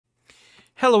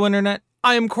Hello Internet,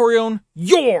 I am Corione,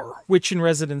 your witch in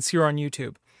residence here on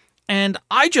YouTube. And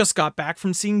I just got back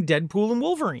from seeing Deadpool and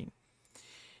Wolverine.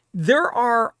 There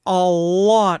are a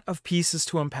lot of pieces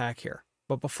to unpack here.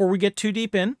 But before we get too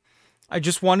deep in, I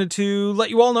just wanted to let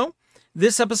you all know,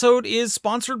 this episode is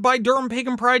sponsored by Durham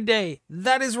Pagan Pride Day.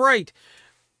 That is right.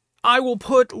 I will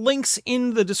put links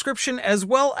in the description as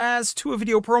well as to a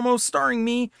video promo starring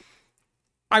me.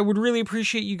 I would really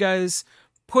appreciate you guys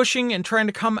pushing and trying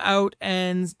to come out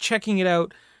and checking it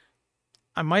out.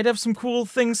 I might have some cool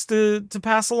things to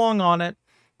pass along on it.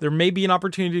 There may be an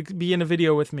opportunity to be in a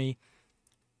video with me.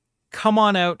 Come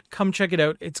on out. Come check it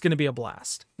out. It's going to be a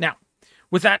blast. Now,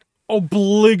 with that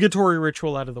obligatory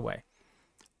ritual out of the way,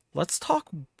 let's talk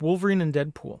Wolverine and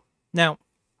Deadpool. Now,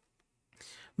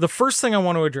 the first thing I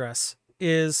want to address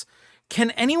is,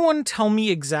 can anyone tell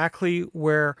me exactly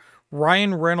where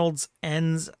Ryan Reynolds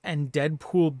ends and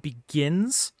Deadpool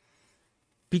begins?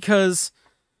 Because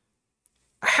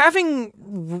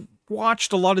having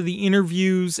watched a lot of the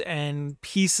interviews and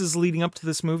pieces leading up to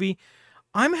this movie,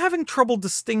 I'm having trouble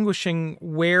distinguishing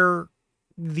where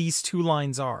these two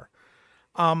lines are.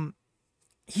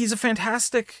 He's a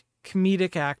fantastic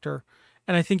comedic actor,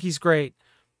 and I think he's great,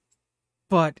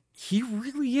 but he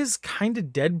really is kind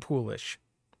of Deadpoolish,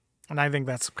 and I think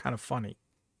that's kind of funny.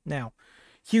 Now,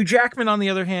 Hugh Jackman, on the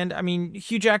other hand, I mean,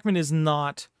 Hugh Jackman is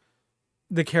not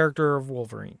the character of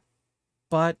Wolverine,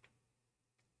 but,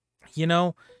 you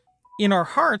know, in our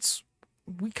hearts,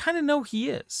 we kind of know he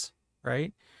is,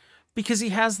 right? Because he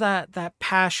has that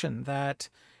passion, that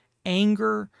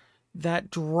anger, that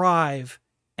drive,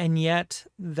 and yet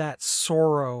that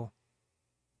sorrow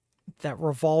that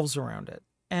revolves around it.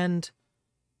 And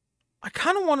I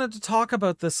kind of wanted to talk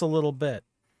about this a little bit.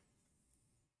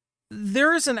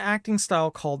 There is an acting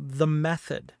style called the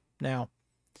method. Now,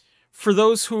 for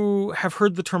those who have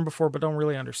heard the term before but don't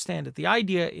really understand it, the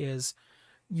idea is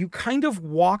you kind of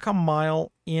walk a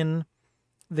mile in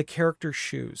the character's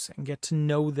shoes and get to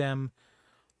know them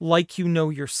like you know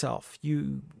yourself.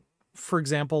 You, for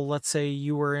example, let's say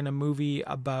you were in a movie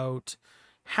about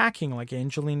hacking like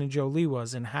Angelina Jolie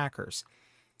was in Hackers.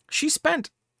 She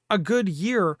spent a good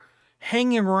year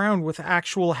hanging around with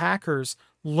actual hackers,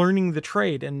 learning the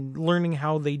trade and learning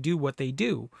how they do what they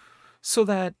do so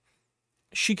that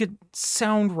she could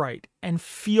sound right and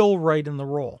feel right in the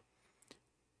role.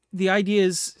 The idea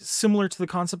is similar to the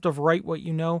concept of write what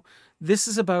you know. This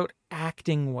is about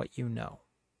acting what you know.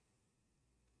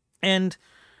 And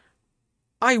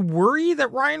I worry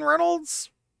that Ryan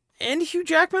Reynolds and Hugh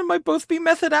Jackman might both be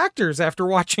method actors after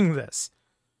watching this.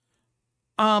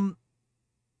 The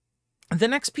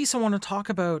next piece I want to talk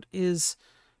about is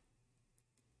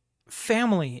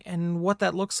family and what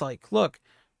that looks like. Look,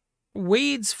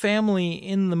 Wade's family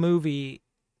in the movie,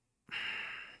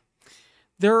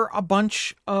 they're a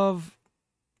bunch of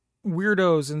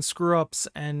weirdos and screw-ups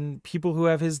and people who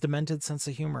have his demented sense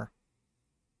of humor.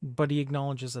 But he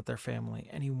acknowledges that they're family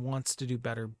and he wants to do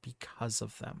better because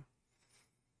of them.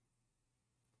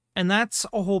 And that's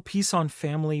a whole piece on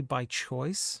family by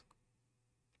choice,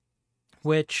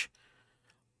 which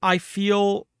I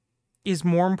feel is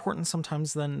more important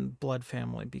sometimes than blood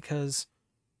family, because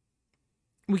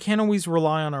we can't always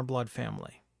rely on our blood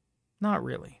family. Not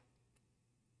really.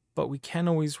 But we can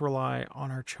always rely on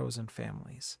our chosen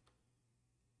families.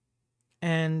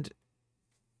 And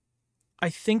I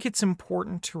think it's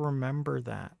important to remember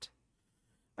that.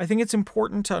 I think it's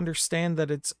important to understand that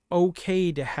it's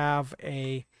okay to have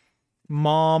a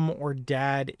mom or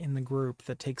dad in the group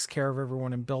that takes care of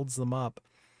everyone and builds them up.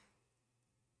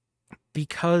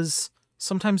 Because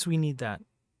sometimes we need that.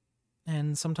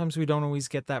 And sometimes we don't always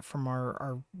get that from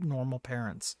our normal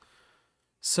parents.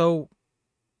 So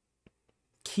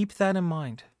keep that in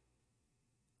mind.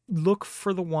 Look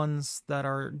for the ones that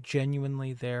are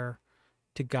genuinely there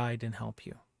to guide and help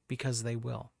you, because they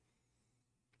will.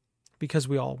 Because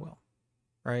we all will,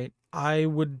 right? I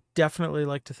would definitely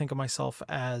like to think of myself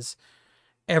as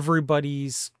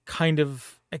everybody's kind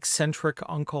of eccentric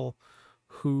uncle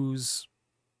who's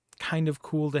kind of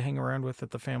cool to hang around with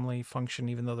at the family function,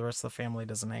 even though the rest of the family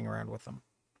doesn't hang around with them.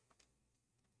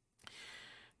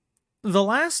 The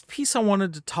last piece I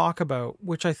wanted to talk about,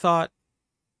 which I thought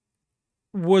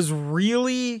was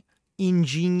really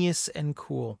ingenious and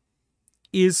cool,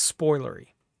 is spoilery.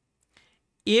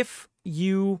 If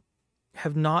you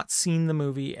have not seen the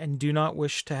movie and do not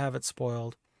wish to have it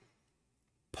spoiled,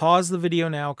 pause the video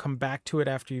now, come back to it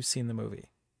after you've seen the movie.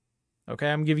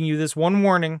 Okay, I'm giving you this one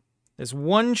warning. There's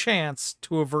one chance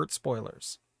to avert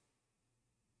spoilers.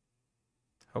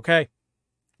 Okay,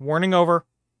 warning over.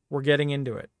 We're getting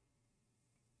into it.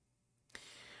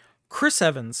 Chris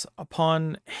Evans,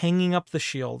 upon hanging up the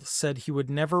shield, said he would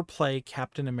never play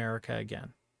Captain America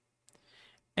again.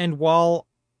 And while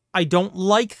I don't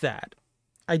like that,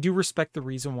 I do respect the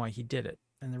reason why he did it.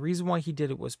 And the reason why he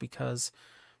did it was because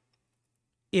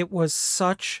it was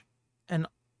such an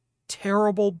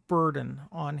terrible burden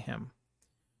on him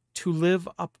to live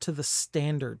up to the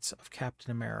standards of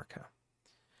Captain America,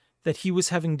 that he was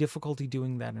having difficulty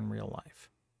doing that in real life.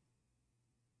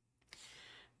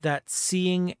 That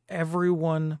seeing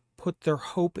everyone put their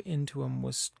hope into him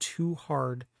was too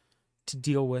hard to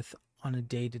deal with on a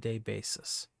day-to-day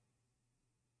basis.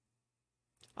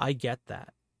 I get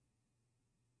that.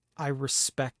 I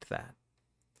respect that.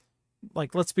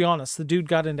 Like, let's be honest, the dude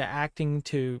got into acting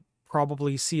to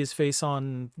probably see his face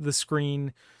on the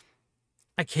screen,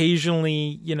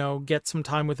 occasionally, get some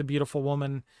time with a beautiful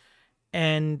woman,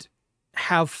 and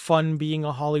have fun being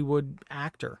a Hollywood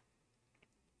actor.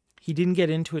 He didn't get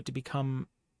into it to become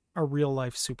a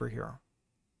real-life superhero.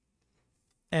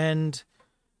 And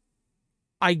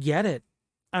I get it.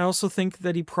 I also think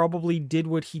that he probably did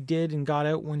what he did and got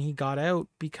out when he got out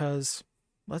because,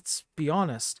 let's be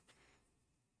honest,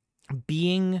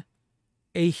 being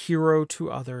a hero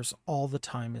to others all the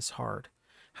time is hard.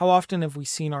 How often have we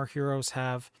seen our heroes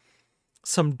have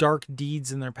some dark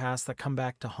deeds in their past that come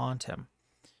back to haunt him?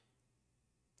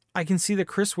 I can see that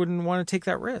Chris wouldn't want to take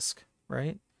that risk,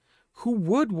 right? Who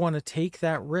would want to take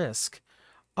that risk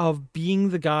of being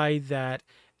the guy that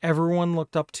everyone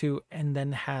looked up to and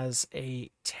then has a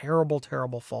terrible,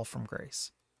 terrible fall from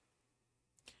grace?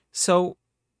 So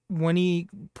when he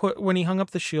hung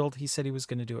up the shield, he said he was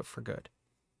going to do it for good.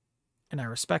 And I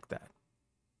respect that.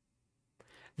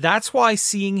 That's why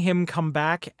seeing him come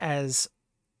back as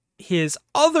his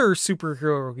other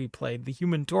superhero he played, the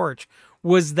Human Torch,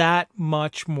 was that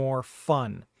much more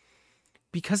fun.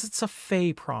 Because it's a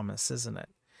fey promise, isn't it?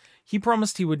 He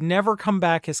promised he would never come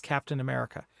back as Captain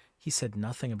America. He said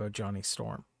nothing about Johnny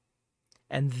Storm.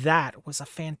 And that was a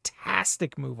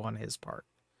fantastic move on his part.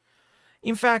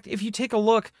 In fact, if you take a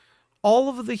look, all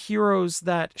of the heroes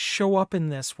that show up in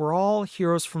this were all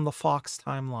heroes from the Fox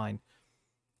timeline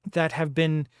that have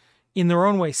been, in their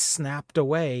own way, snapped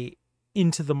away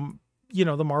into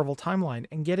the Marvel timeline,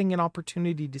 and getting an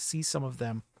opportunity to see some of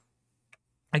them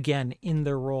again in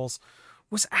their roles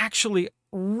was actually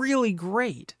really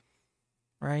great,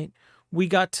 right? We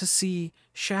got to see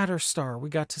Shatterstar. We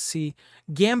got to see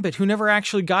Gambit, who never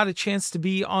actually got a chance to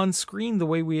be on screen the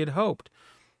way we had hoped.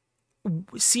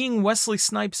 Seeing Wesley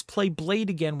Snipes play Blade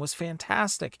again was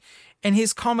fantastic. And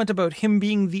his comment about him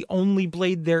being the only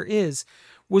Blade there is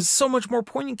was so much more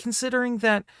poignant, considering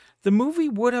that the movie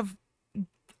would have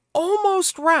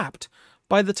almost wrapped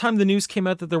by the time the news came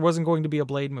out that there wasn't going to be a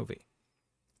Blade movie.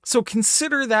 So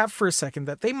consider that for a second,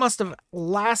 that they must have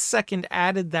last second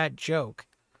added that joke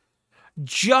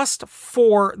just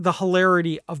for the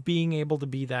hilarity of being able to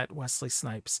be that Wesley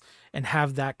Snipes and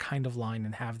have that kind of line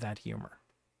and have that humor,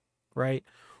 right?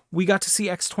 We got to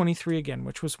see X-23 again,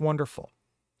 which was wonderful.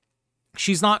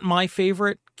 She's not my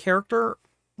favorite character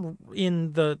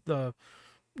in the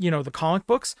comic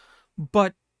books,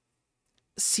 but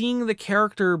seeing the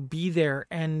character be there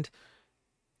and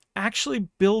actually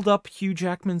build up Hugh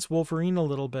Jackman's Wolverine a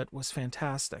little bit was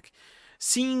fantastic.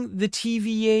 Seeing the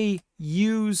TVA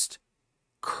used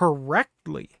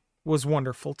correctly was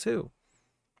wonderful too.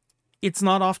 It's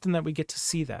not often that we get to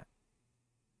see that.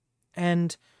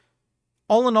 And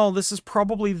all in all, this is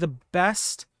probably the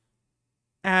best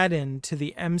add-in to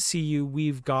the MCU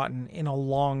we've gotten in a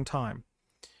long time,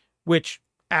 which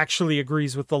actually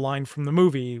agrees with the line from the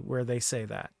movie where they say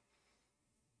that.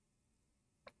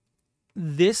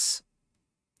 This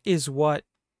is what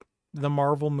the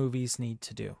Marvel movies need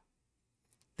to do.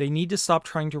 They need to stop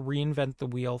trying to reinvent the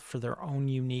wheel for their own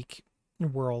unique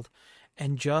world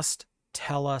and just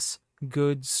tell us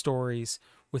good stories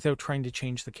without trying to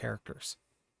change the characters.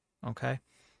 Okay?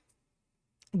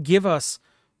 Give us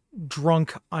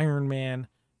drunk Iron Man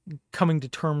coming to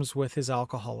terms with his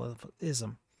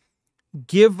alcoholism.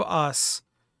 Give us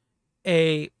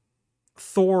a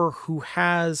Thor who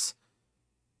has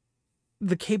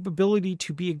the capability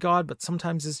to be a god, but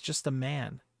sometimes is just a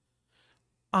man.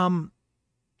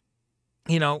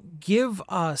 Give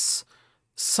us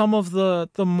some of the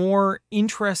more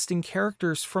interesting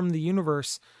characters from the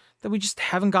universe that we just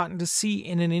haven't gotten to see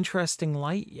in an interesting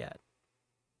light yet.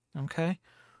 Okay?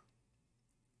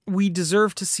 We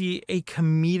deserve to see a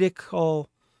comedical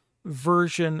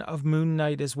version of Moon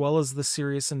Knight as well as the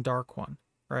serious and dark one,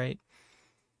 right?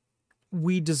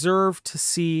 We deserve to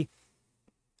see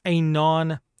a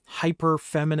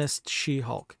non-hyper-feminist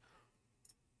She-Hulk.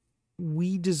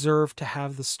 We deserve to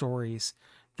have the stories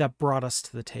that brought us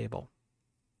to the table.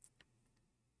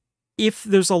 If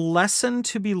there's a lesson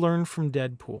to be learned from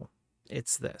Deadpool,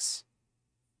 it's this.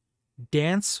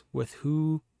 Dance with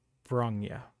who brung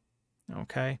ya.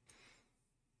 Okay?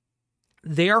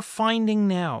 They are finding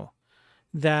now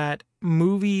that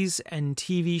movies and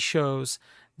TV shows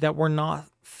that were not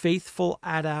faithful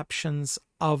adaptations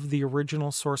of the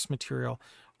original source material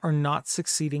are not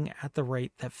succeeding at the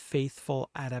rate that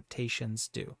faithful adaptations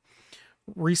do.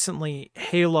 Recently,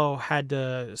 Halo had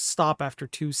to stop after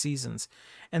 2 seasons,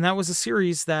 and that was a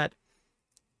series that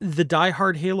the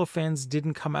diehard Halo fans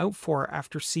didn't come out for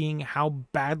after seeing how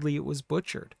badly it was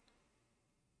butchered.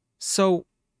 So,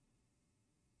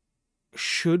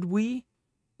 should we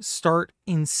start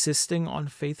insisting on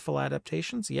faithful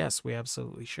adaptations? Yes, we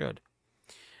absolutely should.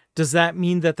 Does that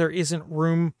mean that there isn't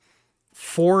room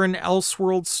for an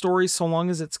Elseworld story so long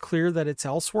as it's clear that it's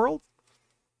Elseworld?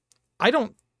 I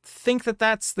don't think that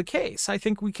that's the case. I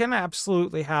think we can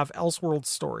absolutely have Elseworld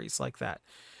stories like that.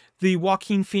 The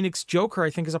Joaquin Phoenix Joker,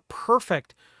 I think, is a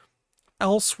perfect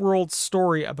Elseworld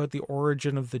story about the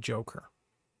origin of the Joker.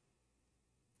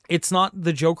 It's not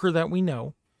the Joker that we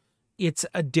know. It's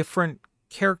a different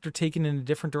character taken in a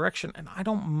different direction, and I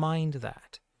don't mind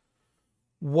that.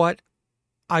 What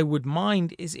I would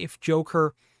mind is if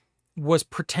Joker was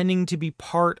pretending to be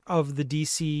part of the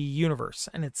DC universe,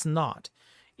 and it's not.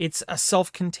 It's a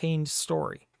self-contained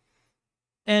story.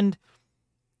 And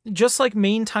just like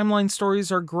main timeline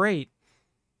stories are great,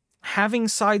 having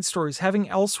side stories, having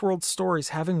Elseworld stories,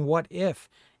 having What If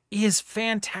is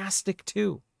fantastic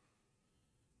too.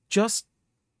 Just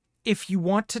if you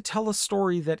want to tell a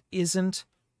story that isn't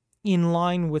in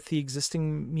line with the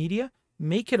existing media,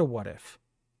 make it a What If.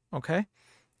 Okay?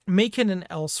 Make it an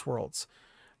Elseworlds.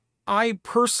 I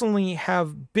personally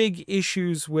have big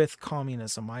issues with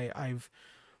communism.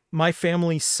 My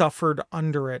family suffered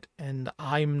under it, and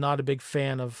I'm not a big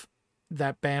fan of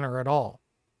that banner at all.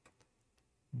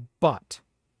 But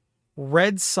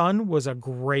Red Sun was a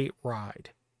great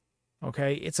ride.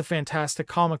 Okay? It's a fantastic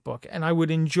comic book, and I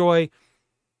would enjoy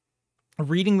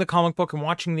reading the comic book and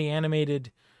watching the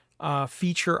animated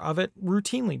feature of it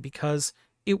routinely because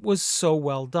it was so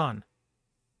well done.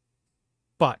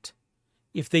 But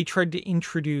if they tried to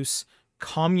introduce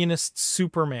communist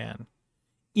Superman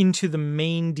into the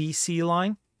main DC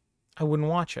line, I wouldn't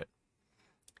watch it.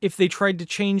 If they tried to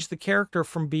change the character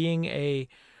from being a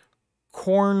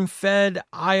corn-fed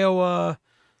Iowa,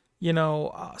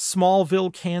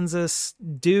 Smallville, Kansas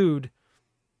dude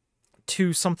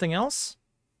to something else,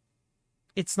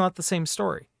 it's not the same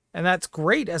story. And that's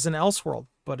great as an Elseworld,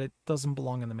 but it doesn't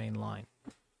belong in the main line.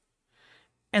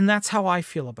 And that's how I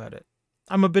feel about it.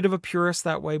 I'm a bit of a purist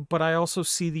that way, but I also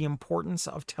see the importance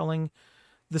of telling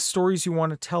the stories you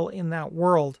want to tell in that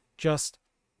world. Just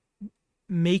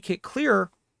make it clear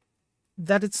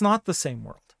that it's not the same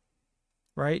world,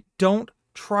 right? Don't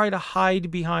try to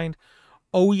hide behind,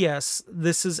 oh yes,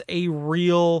 this is a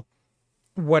real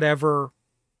whatever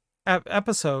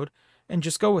episode, and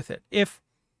just go with it. If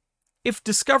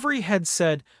Discovery had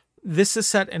said, this is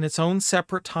set in its own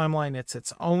separate timeline, it's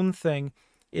its own thing,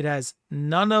 it has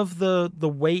none of the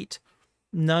weight,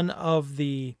 none of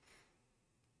the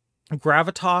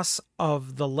gravitas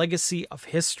of the legacy of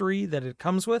history that it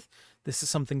comes with, this is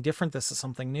something different, this is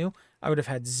something new, I would have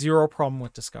had zero problem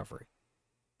with Discovery,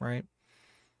 right?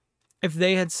 If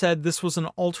they had said this was an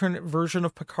alternate version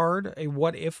of Picard, a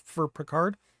what if for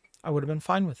Picard, I would have been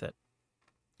fine with it.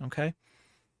 Okay?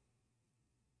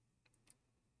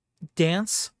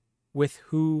 Dance with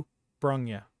who brung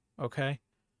ya, okay?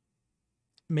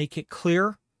 Make it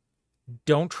clear.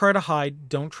 Don't try to hide.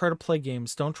 Don't try to play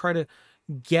games. Don't try to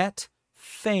get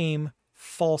fame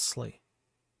falsely,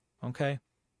 okay?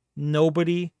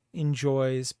 Nobody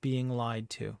enjoys being lied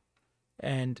to.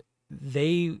 And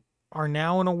they are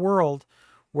now in a world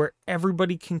where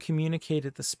everybody can communicate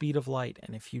at the speed of light.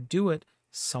 And if you do it,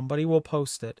 somebody will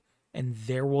post it, and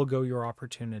there will go your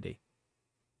opportunity.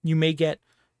 You may get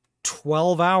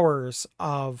 12 hours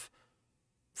of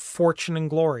fortune and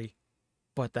glory,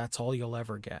 but that's all you'll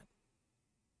ever get.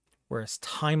 Whereas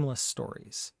timeless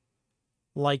stories,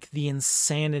 like the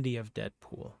insanity of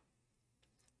Deadpool,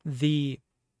 the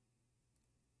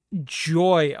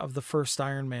joy of the first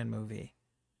Iron Man movie,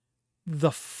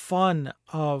 the fun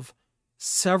of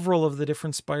several of the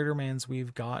different Spider-Mans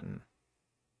we've gotten,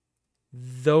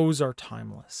 those are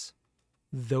timeless.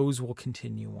 Those will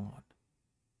continue on.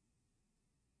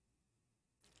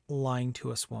 Lying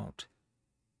to us won't.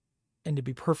 And to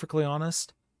be perfectly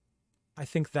honest, I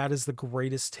think that is the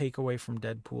greatest takeaway from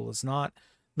Deadpool, is not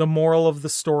the moral of the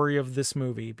story of this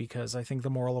movie, because I think the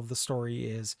moral of the story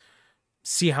is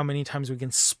see how many times we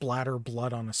can splatter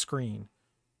blood on a screen.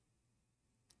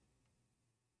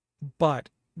 But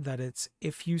that it's,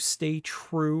 if you stay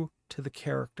true to the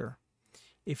character,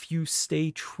 if you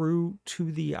stay true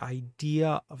to the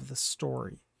idea of the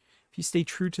story, if you stay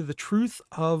true to the truth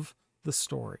of the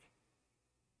story,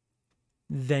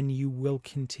 then you will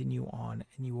continue on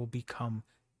and you will become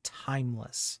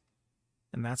timeless.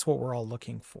 And that's what we're all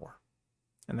looking for.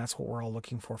 And that's what we're all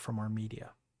looking for from our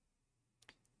media.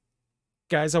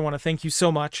 Guys, I want to thank you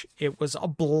so much. It was a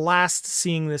blast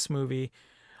seeing this movie.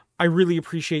 I really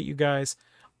appreciate you guys.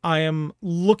 I am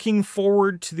looking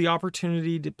forward to the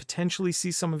opportunity to potentially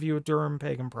see some of you at Durham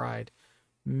Pagan Pride.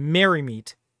 Merry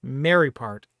meet, merry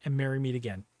part, and merry meet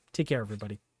again. Take care,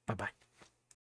 everybody. Bye-bye.